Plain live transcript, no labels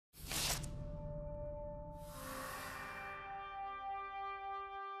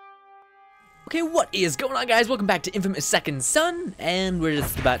Okay, what is going on, guys? Welcome back to Infamous Second Son, and we're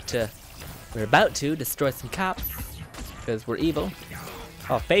about to destroy some cops because we're evil.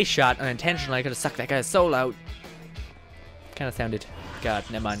 Oh, face shot unintentionally. I could have sucked that guy's soul out. Kind of sounded. God,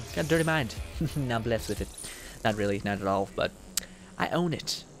 never mind. Got a dirty mind. Not blessed with it. Not really, not at all. But I own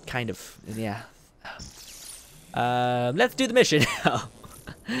it, kind of. Yeah. Let's do the mission.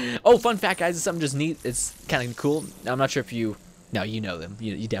 Oh, fun fact, guys. It's something just neat. It's kind of cool. I'm not sure if you. No, you know them.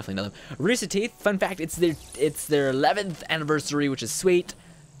 You definitely know them. Rooster Teeth. Fun fact: it's their 11th anniversary, which is sweet.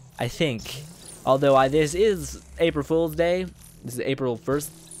 I think. Although this is April Fool's Day. This is April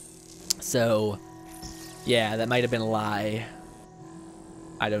 1st. So, yeah, that might have been a lie.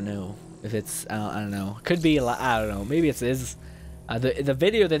 I don't know if it's. I don't know. Could be a lie. I don't know. Maybe it is. The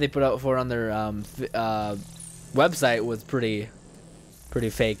video that they put out for on their website was pretty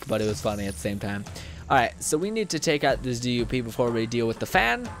fake, but it was funny at the same time. Alright, so we need to take out this DUP before we deal with the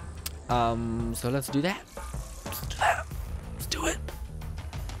fan. So let's do that. Let's do it.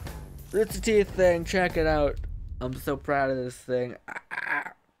 Rooster Teeth thing, check it out. I'm so proud of this thing.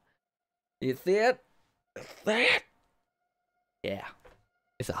 You see it? See it? Yeah.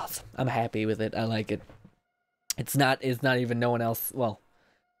 It's awesome. I'm happy with it. I like it. It's not even no one else. Well,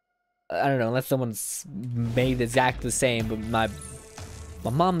 I don't know, unless someone's made exactly the same, but my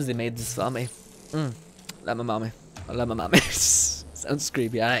mom's made this for me. Love my mommy. I love my mommy. Sounds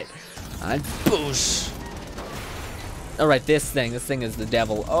creepy. Alright. Alright, boosh. Alright, this thing is the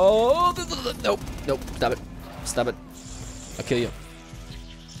devil. Oh, nope. Stop it. Stop it. I'll kill you.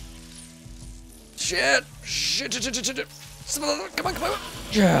 Shit. Come on.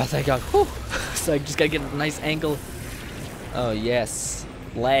 Yeah, thank God. Whew. So I just gotta get a nice angle. Oh, yes.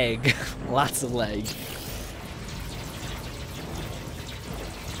 Leg. Lots of leg.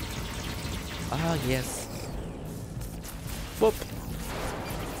 Ah, yes. Whoop.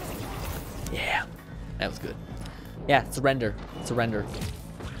 Yeah. That was good. Yeah, surrender. Surrender.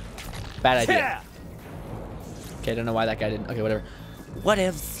 Bad idea. Yeah. Okay, I don't know why that guy didn't. Okay, whatever.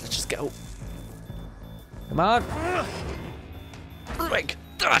 Whatevs. Let's just go. Come on. Break.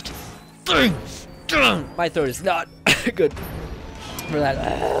 My throat is not good for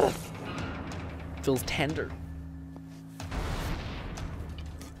that. Feels tender.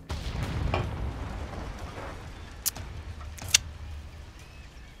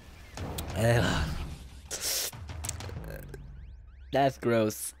 That's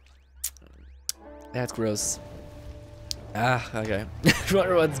gross. That's gross. Ah, okay.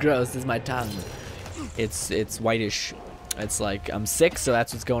 What's gross is my tongue. It's whitish. It's like I'm sick, so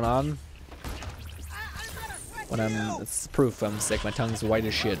that's what's going on. When it's proof I'm sick. My tongue's white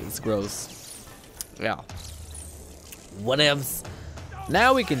as shit. It's gross. Yeah. Whatevs.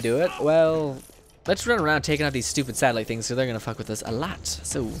 Now we can do it. Well, let's run around taking out these stupid satellite things, so they're gonna fuck with us a lot.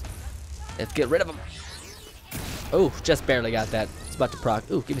 So let's get rid of them. Oh, just barely got that. It's about to proc.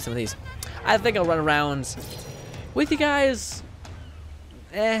 Ooh, give me some of these. I think I'll run around with you guys.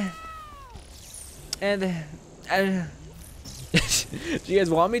 Do you guys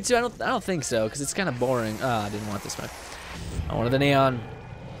want me to? I don't think so, because it's kind of boring. I didn't want this one. I wanted the neon.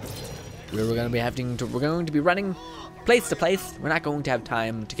 We're going to be running place to place. We're not going to have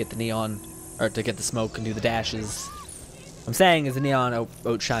time to get the neon, or to get the smoke and do the dashes. What I'm saying is the neon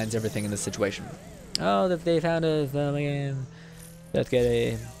outshines everything in this situation. Oh, that they found us again. Let's get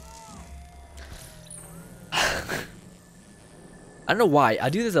a. I don't know why. I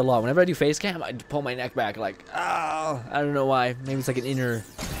do this a lot. Whenever I do FaceCam, I pull my neck back like, ah. I don't know why. Maybe it's like an inner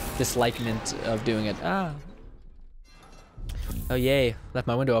dislikement of doing it. Ah. Oh, yay. Left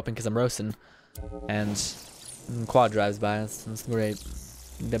my window open because I'm roasting. And quad drives by us. It's great.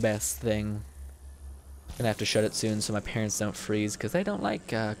 The best thing. Gonna have to shut it soon so my parents don't freeze because they don't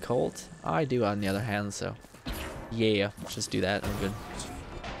like cold. I do, on the other hand, so yeah, let's just do that. I'm good.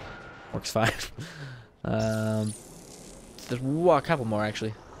 Works fine. There's a couple more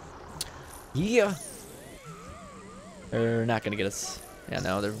actually. Yeah. They're not gonna get us. Yeah,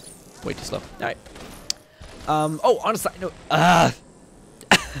 no, they're way too slow. All right. Oh, on a side note.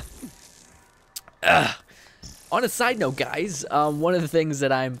 On a side note, guys, one of the things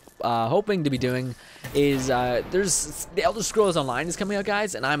that I'm hoping to be doing is there's the Elder Scrolls Online is coming out,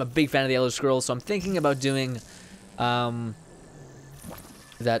 guys, and I'm a big fan of the Elder Scrolls, so I'm thinking about doing that.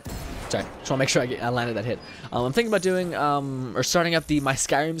 Sorry, just want to make sure I landed that hit. I'm thinking about doing or starting up my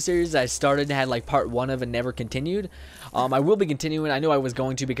Skyrim series that I started and had like part 1 of and never continued. I will be continuing. I knew I was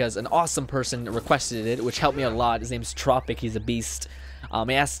going to because an awesome person requested it, which helped me out a lot. His name's Tropic. He's a beast.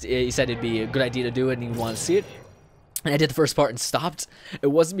 He said it'd be a good idea to do it and he wanted to see it. and I did the first part and stopped. It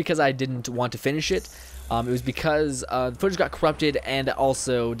wasn't because I didn't want to finish it. It was because the footage got corrupted, and I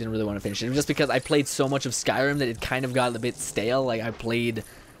also didn't really want to finish it. It was just because I played so much of Skyrim that it kind of got a bit stale. Like, I've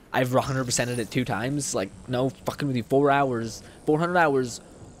 100%ed it 2 times. Like, no fucking with you, 4 hours, 400 hours,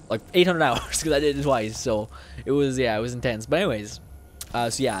 like 800 hours, because I did it twice. So it was, yeah, it was intense. But anyways, so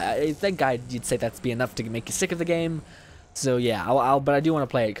yeah, I think you'd say that's be enough to make you sick of the game. So yeah, but I do want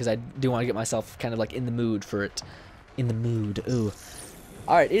to play it because I do want to get myself kind of like in the mood for it. In the mood, ooh.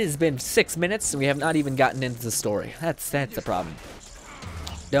 Alright, it has been 6 minutes and we have not even gotten into the story. That's the problem.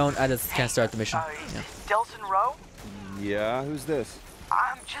 I just can't start the mission. Yeah. Delson Rowe? Yeah, who's this?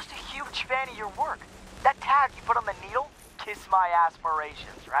 I'm just a huge fan of your work. That tag you put on the needle, kiss my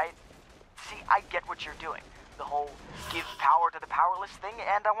aspirations, right? See, I get what you're doing. The whole give power to the powerless thing,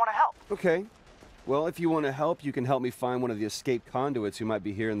 and I want to help. Okay. Well, if you want to help, you can help me find one of the escaped conduits who might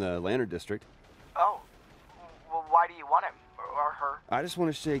be here in the Lantern District. Oh. Well, why do you want him? Or her? I just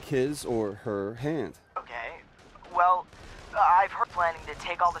want to shake his or her hand. Okay. Well, I've heard planning to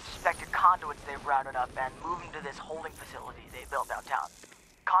take all the suspected conduits they've rounded up and move them to this holding facility they built downtown.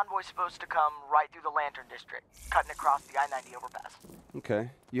 Convoy's supposed to come right through the Lantern District, cutting across the I-90 overpass. Okay.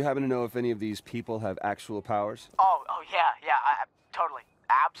 You happen to know if any of these people have actual powers? Oh yeah, totally.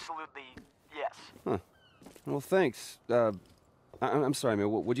 Absolutely, yes. Huh. Well, thanks. I'm sorry,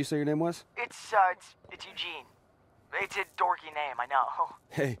 man. What'd you say your name was? It's Eugene. It's a dorky name, I know.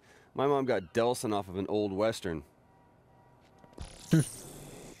 Hey, my mom got Delson off of an old Western.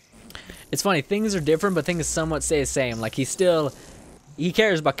 It's funny, things are different, but things somewhat stay the same. Like, he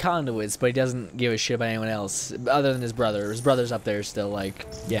cares about conduits, but he doesn't give a shit about anyone else, other than his brother. His brother's up there still, like,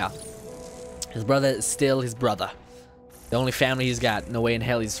 yeah. His brother is still his brother. The only family he's got. No way in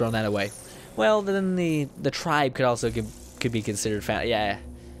hell he's thrown that away. Well, then the tribe could also could be considered family. Yeah.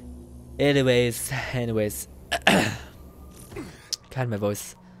 Anyways. God, my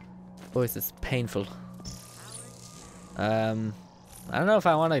voice is painful. I don't know if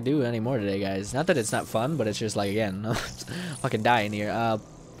I want to do any more today, guys. Not that it's not fun, but it's just like, again, fucking dying here.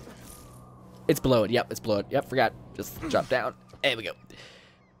 It's below it. Yep, it's below it. Yep, forgot. Just drop down. There we go.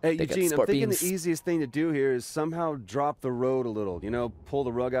 Hey, Eugene, I'm thinking the easiest thing to do here is somehow drop the road a little. You know, pull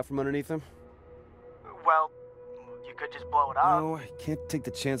the rug out from underneath them. Well, you could just blow it up. No, I can't take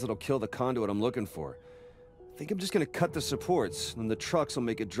the chance it'll kill the conduit I'm looking for. I think I'm just gonna cut the supports, and the trucks will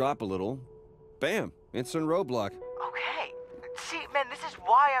make it drop a little. Bam! Instant roadblock. Okay. See, man, this is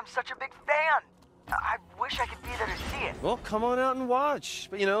why I'm such a big fan. I wish I could be there to see it. Well, come on out and watch.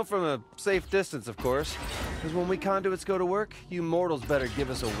 But, you know, from a safe distance, of course. Because when we conduits go to work, you mortals better give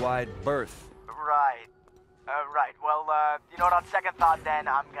us a wide berth. Right. Right. Well, you know what, on second thought, then,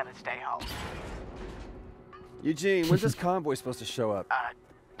 I'm gonna stay home. Eugene, when's this convoy supposed to show up?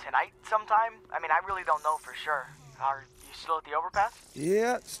 Tonight sometime? I mean, I really don't know for sure. Are you still at the overpass?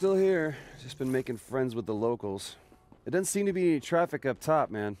 Yeah, still here. Just been making friends with the locals. There doesn't seem to be any traffic up top,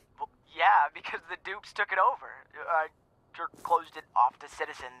 man. Well, yeah, because the dupes took it over. Or closed it off to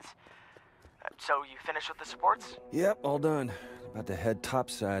citizens. So you finished with the supports? Yep, all done. About to head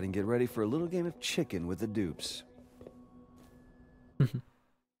topside and get ready for a little game of chicken with the dupes. Now,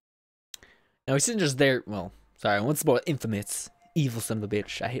 he's just there. Well, sorry, I want to spoil InFAMOUS. Evil son of a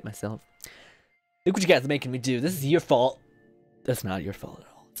bitch. I hate myself. Look what you guys are making me do. This is your fault. That's not your fault at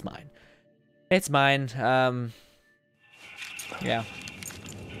all. It's mine. It's mine. Yeah.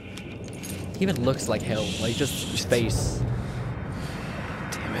 He even looks like hell. Like, just his face.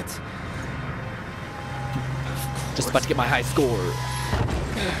 Damn it. Just about to get my high score.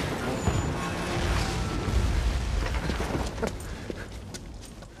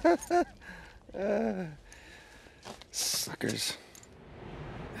 Suckers.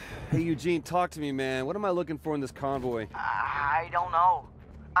 Hey, Eugene, talk to me, man. What am I looking for in this convoy? I don't know.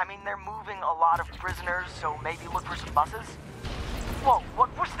 I mean, they're moving a lot of prisoners, so maybe look for some buses? Whoa,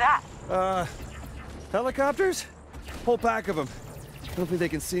 what's that? Helicopters? Whole pack of them. I don't think they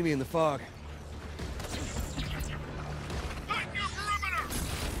can see me in the fog.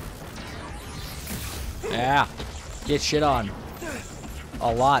 Yeah. Get shit on.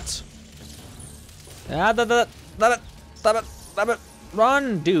 A lot. Ah, stop it.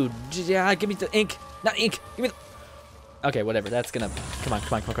 Run, dude. Yeah, give me the ink. Not ink. Give me the... Okay, whatever. That's gonna... Come on.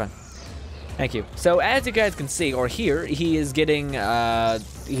 Thank you. So, as you guys can see, or hear, he is getting,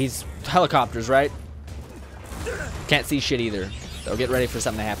 he's helicopters, right? Can't see shit either. So get ready for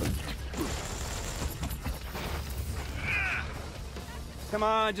something to happen. Come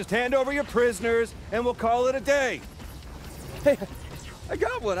on, just hand over your prisoners, and we'll call it a day. Hey, I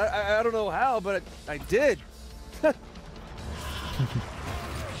got one. I don't know how, but I did.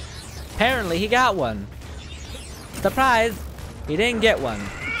 Apparently, he got one. Surprise! He didn't get one.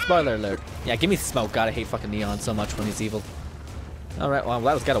 Spoiler alert. Yeah, give me smoke. God, I hate fucking Neon so much when he's evil. Alright, well,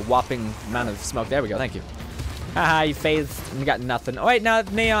 that was got a whopping amount of smoke. There we go, thank you. Haha, you phased and you got nothing. Oh wait, no,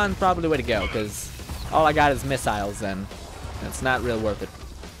 Neon's probably the way to go, because all I got is missiles then. It's not real worth it.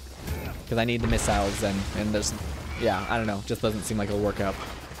 Because I need the missiles and there's, yeah, I don't know, just doesn't seem like it'll work out.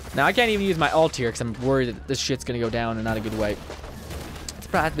 Now, I can't even use my ult here because I'm worried that this shit's gonna go down in not a good way.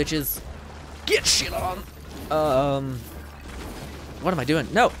 Surprise, bitches. Get shit on! What am I doing?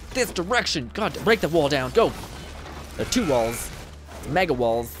 No, this direction! God, break the wall down, go! There are 2 walls. Mega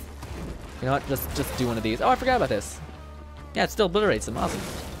walls. You know what, just do one of these. Oh, I forgot about this. Yeah, it still obliterates them, awesome.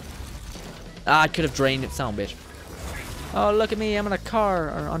 Ah, I could have drained it, son of a bitch. Oh, look at me, I'm in a car,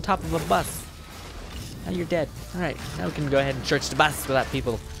 or on top of a bus. Now you're dead. Alright, now we can go ahead and search the bus without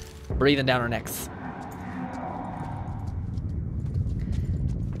people breathing down our necks.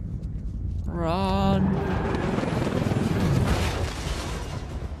 Run.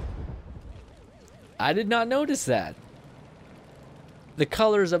 I did not notice that. The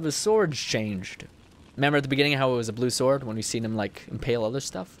colors of his swords changed. Remember at the beginning how it was a blue sword when we seen him like impale other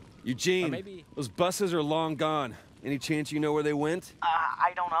stuff? Eugene, those buses are long gone. Any chance you know where they went?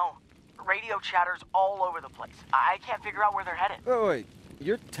 I don't know. Radio chatter's all over the place. I can't figure out where they're headed. Oh, wait.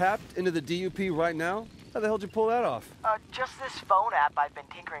 You're tapped into the DUP right now? How the hell did you pull that off? Just this phone app I've been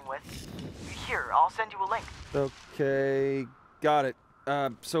tinkering with. Here, I'll send you a link. Okay, got it.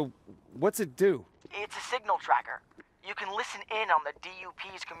 So, what's it do? It's a signal tracker. You can listen in on the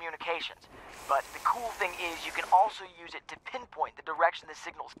DUP's communications. But the cool thing is you can also use it to pinpoint the direction the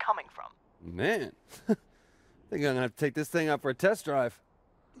signal's coming from. Man, I think I'm gonna have to take this thing out for a test drive.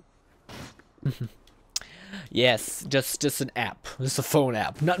 Yes, just an app. Just a phone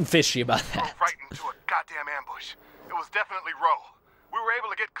app. Nothing fishy about that. Right into a goddamn ambush. It was definitely Roe. We were able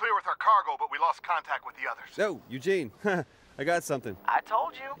to get clear with our cargo, but we lost contact with the others. Oh, Eugene, I got something. I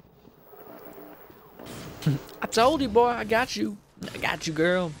told you. I told you, boy. I got you. I got you,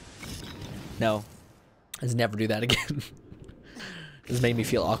 girl. No. Let's never do that again. This made me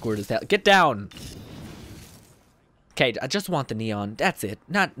feel awkward as hell. Get down. Okay, I just want the neon. That's it.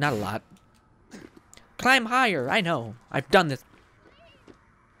 Not a lot. Climb higher. I know. I've done this.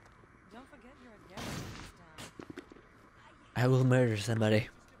 Don't forget your advantage this time. I will murder somebody.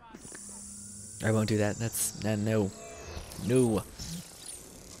 I won't do that. That's no. No.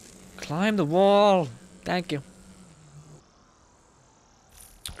 Climb the wall. Thank you.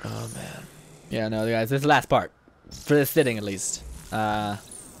 Oh man. Yeah, no, guys, this is the last part. For this sitting at least. Not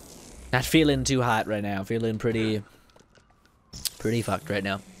feeling too hot right now. Feeling pretty fucked right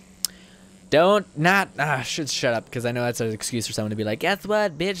now. Should shut up, because I know that's an excuse for someone to be like, guess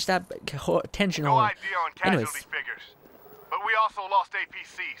what, bitch, stop attention No whore. idea on casualty figures. But we also lost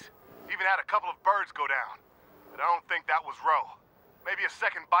APCs. Even had a couple of birds go down. But I don't think that was Roe. Maybe a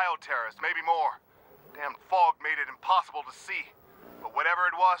second bioterrorist, maybe more. Damn fog made it impossible to see. But whatever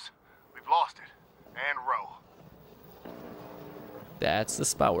it was, we've lost it. And Roe. That's the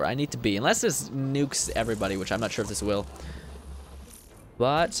spot where I need to be. Unless this nukes everybody, which I'm not sure if this will.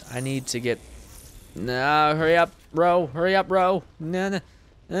 But I need to get... No, hurry up, bro. Hurry up, bro. No.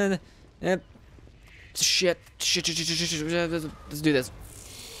 Shit. Let's do this.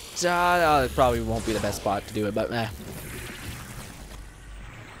 It probably won't be the best spot to do it, but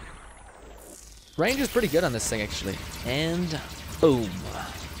range is pretty good on this thing, actually. And boom.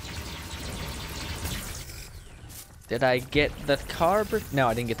 Did I get the car? No,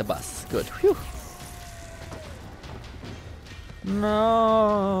 I didn't get the bus. Good. Whew.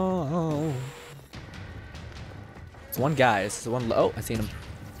 No. It's one guy. It's one. Oh, I seen him.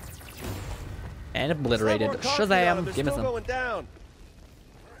 And obliterated. Shazam! Give me some.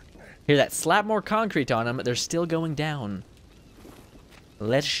 Hear that? Slap more concrete on them. They're still going down.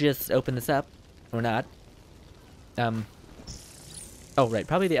 Let's just open this up, or not. Oh right,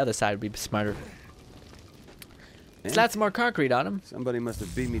 probably the other side would be smarter. Slap some more concrete on him. Somebody must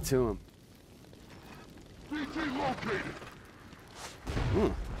have beat me to him.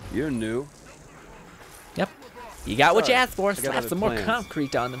 You're new. Yep. You got what you Sorry, asked for. I got Slap other some more plans.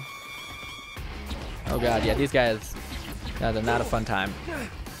 concrete on them. Oh god, yeah, these guys, they're not a fun time.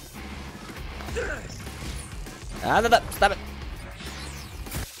 Stop it.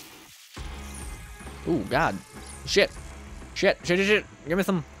 Ooh, god. Shit. Give me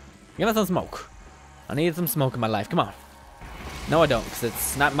some smoke. I need some smoke in my life. Come on. No, I don't, because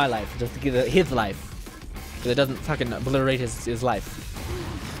it's not my life. Just to give it his life. Because it doesn't fucking obliterate his life.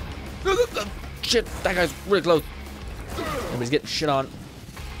 Shit, that guy's really close. Everybody's getting shit on.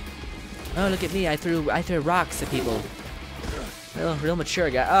 Oh, look at me. I threw rocks at people. Real mature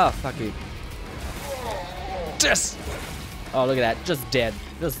guy. Oh, fuck you. this. Oh, look at that. Just dead.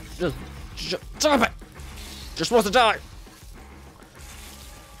 Just stop it. You're supposed to die.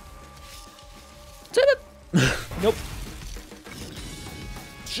 Damn it. Nope.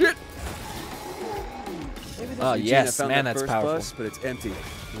 Shit. Oh, yes. Man, that's powerful. Bus, but it's empty.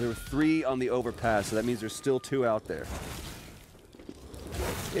 There were 3 on the overpass, so that means there's still 2 out there.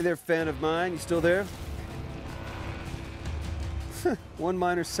 Hey there, fan of mine. You still there? One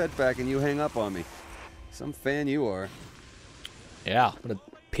minor setback and you hang up on me. Some fan you are. Yeah, what a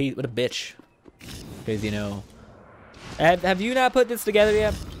bitch. Because, you know... Have you not put this together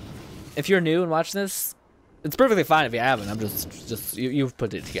yet? If you're new and watching this, it's perfectly fine if you haven't. I'm just you've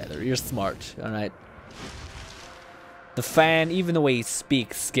put it together. You're smart, alright? The fan, even the way he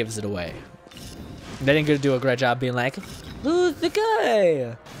speaks, gives it away. They didn't do a great job being like, who's the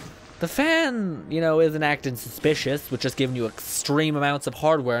guy? The fan, you know, isn't acting suspicious, with just giving you extreme amounts of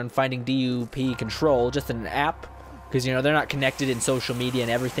hardware and finding DUP control just in an app. Because, you know, they're not connected in social media and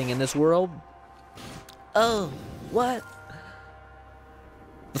everything in this world. Oh, what?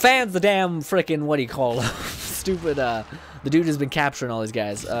 The fan's the damn frickin' what do you call it? Stupid, the dude has been capturing all these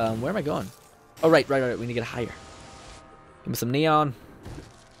guys. Where am I going? Oh, right, we need to get higher. Give me some neon.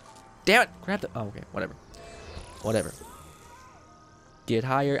 Damn it! Grab the... Oh, okay, whatever. Get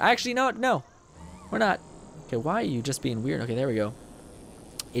higher. Actually, no. We're not. Okay, why are you just being weird? Okay, there we go.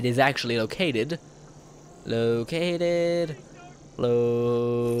 It is actually located.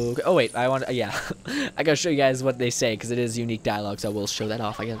 Oh, wait, I want... yeah. I gotta show you guys what they say, because it is unique dialogue, so I will show that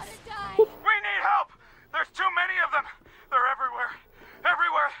off, I guess. We need help! There's too many of them! They're everywhere!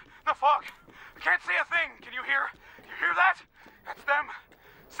 Everywhere! The fog! I can't see a thing! Can you hear? You hear that? That's them!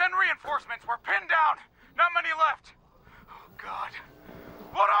 Send reinforcements! We're pinned down! Not many left! Oh, God.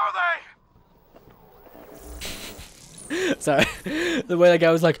 What are they? Sorry. The way that guy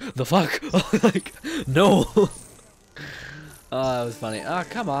was like, the fuck? Like, no. Oh, that was funny. Oh,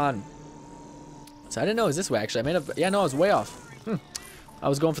 come on. So I didn't know it was this way, actually. I made up... Yeah, no, I was way off. I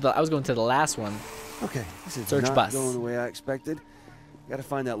was going to the last one. Okay, this is Search not bus. going the way I expected. Gotta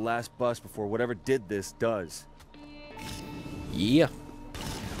find that last bus before whatever did this does. Yeah.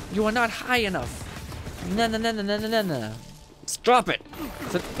 You are not high enough. No. Stop it.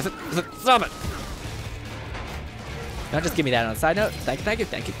 Stop it. Now just give me that on a side note. Thank you.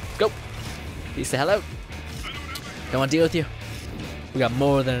 Go. Peace to hello. Don't want to deal with you. We got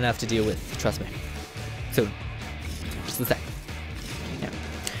more than enough to deal with. Trust me. Soon. Just a sec. Yeah.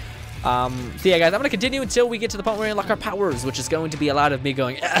 So yeah, guys, I'm gonna continue until we get to the point where we unlock our powers, which is going to be a lot of me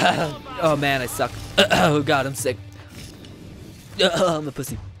going, oh man, I suck. Oh god, I'm sick. I'm a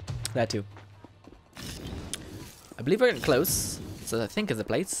pussy. That too. I believe we're getting close. So I think is a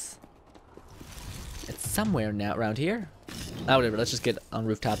place. It's somewhere now around here. Ah, whatever. Let's just get on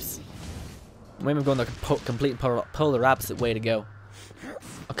rooftops. Maybe I'm going the complete polar opposite way to go.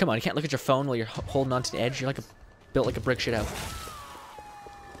 Oh come on! You can't look at your phone while you're holding onto the edge. You're like built like a brick shit out.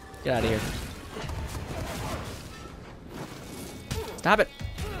 Get out of here! Stop it!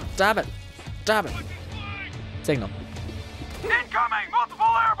 Stop it! Stop it! Signal. Incoming!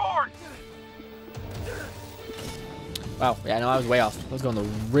 Multiple airborne! Wow. Yeah, no, I was way off. I was going the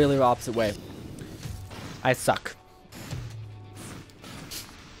really opposite way. I suck.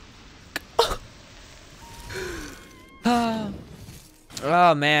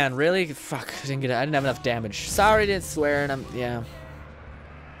 Oh man, really? Fuck, I didn't have enough damage. Sorry to swear, and yeah.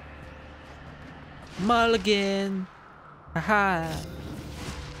 Mulligan. Haha.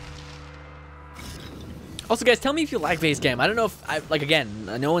 Also, guys, tell me if you like FaceCam. I don't know if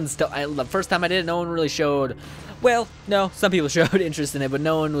no one's the first time I did it, no one really showed. Well, no, some people showed interest in it, but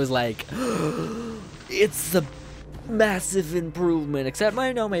no one was like, it's a massive improvement. Except,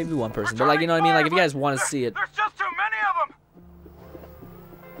 I know maybe one person, but like, you know what I mean? Like, if you guys want to see it, there's just too many of them.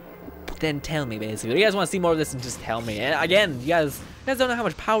 then tell me, basically. If you guys want to see more of this, then just tell me. And again, you guys don't know how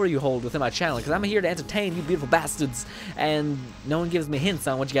much power you hold within my channel, because I'm here to entertain you beautiful bastards, and no one gives me hints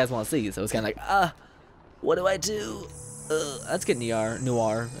on what you guys want to see. So it's kind of like, what do I do? Let's get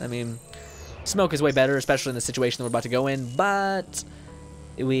noir. I mean, smoke is way better, especially in the situation that we're about to go in, but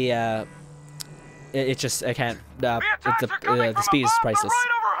we, it just, I can't, the speed is priceless.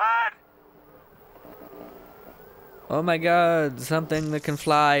 Oh my god, something that can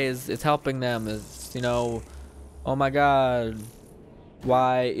fly is helping them, is, you know, oh my god.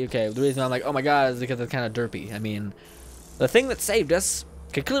 Why? Okay, the reason I'm like, oh my god, is because it's kind of derpy. I mean, the thing that saved us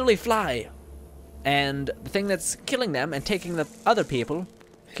can clearly fly. And the thing that's killing them and taking the other people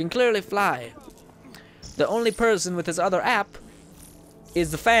can clearly fly. The only person with this other app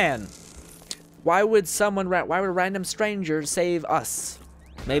is the fan. Why would a random stranger save us?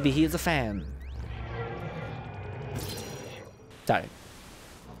 Maybe he's a fan. Sorry.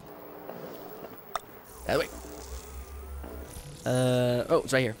 That way. Oh,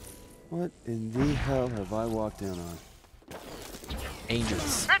 it's right here. What in the hell have I walked down on?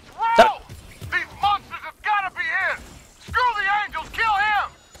 Angels. It's Roe! These monsters have gotta be his! Screw the angels, kill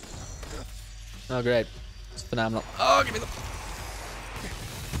him! Oh, great. It's phenomenal. Oh, give me the...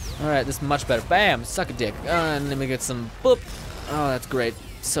 Alright, this is much better. Bam! Suck a dick. And then we get some... Boop! Oh, that's great.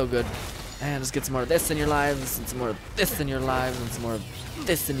 So good. And just get some more of this in your lives, and some more of this in your lives, and some more of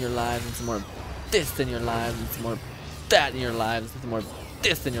this in your lives, and some more of this in your lives, and some more of that in your lives, and some more of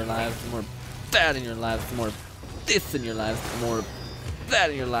this in your lives, and more of that in your lives, and more of this in your lives, and more of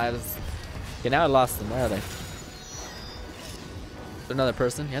that in your lives. Okay, now I lost them. Where are they? Is there another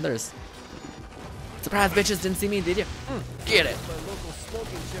person? Yeah, there is. Surprise, bitches! Didn't see me, did you? Get it.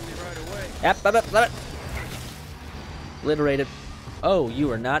 Yep, love it, love it. Obliterated. Oh,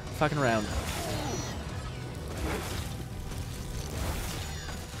 you are not fucking around.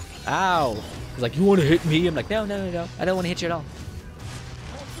 Ow. He's like, you want to hit me? I'm like, no, no, no, no. I don't want to hit you at all.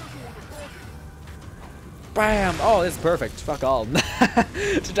 Bam! Oh, this is perfect. Fuck all.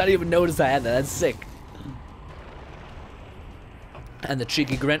 Did not even notice I had that. That's sick. And the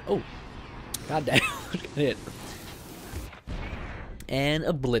cheeky grin. Oh. God damn. Hit. And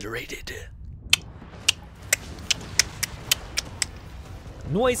obliterated.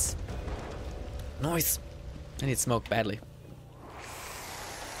 Noise. Noise. I need smoke badly.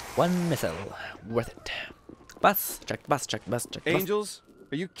 One missile. Worth it. Bus. Check bus. Check bus. Check bus. Angels?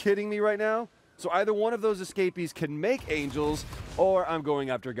 Are you kidding me right now? So either one of those escapees can make angels, or I'm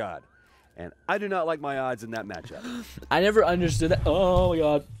going after God. And I do not like my odds in that matchup. I never understood that. Oh my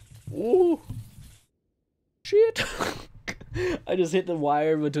god. Ooh. Shit. I just hit the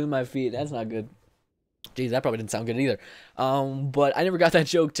wire between my feet. That's not good. Jeez, that probably didn't sound good either. But I never got that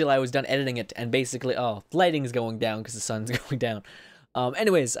joke till I was done editing it, and basically, oh, lighting's going down because the sun's going down.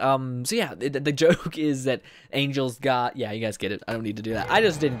 Anyways, so yeah, the joke is that angels got, yeah, you guys get it. I don't need to do that. I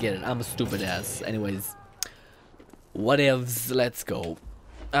just didn't get it. I'm a stupid ass. Anyways, whatevs, let's go.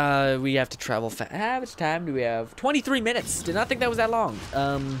 We have to travel fast. How much time do we have? 23 minutes. Did not think that was that long.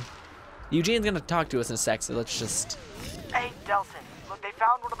 Eugene's gonna talk to us in a sec, so let's just... Hey, Delson. Look, they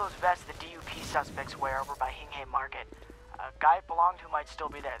found one of those vests the DUP suspects wear over by Hingham Market. A guy it belonged to might still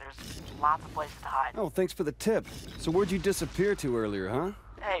be there. There's lots of places to hide. Oh, thanks for the tip. So where'd you disappear to earlier, huh?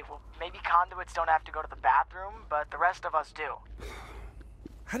 Hey, well, maybe conduits don't have to go to the bathroom, but the rest of us do.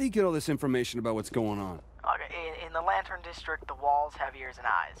 How do you get all this information about what's going on? In the Lantern District, the walls have ears and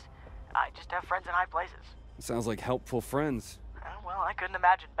eyes. I just have friends in high places. Sounds like helpful friends. Well, I couldn't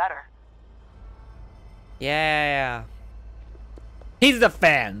imagine better. Yeah. He's the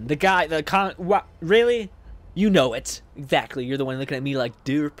fan. The guy, what? Really? You know it. Exactly. You're the one looking at me like,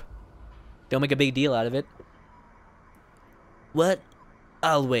 derp. Don't make a big deal out of it. What?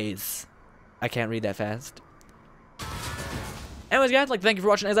 Always. I can't read that fast. Anyways, guys, thank you for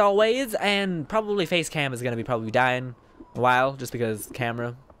watching as always, and probably FaceCam is gonna be probably dying a while just because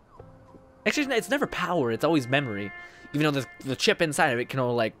camera. Actually, it's never power. It's always memory. Even though the chip inside of it can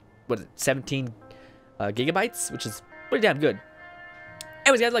only what is it, 17 gigabytes, which is pretty damn good.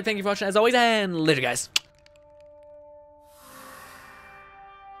 Anyways, guys, thank you for watching as always, and later, guys.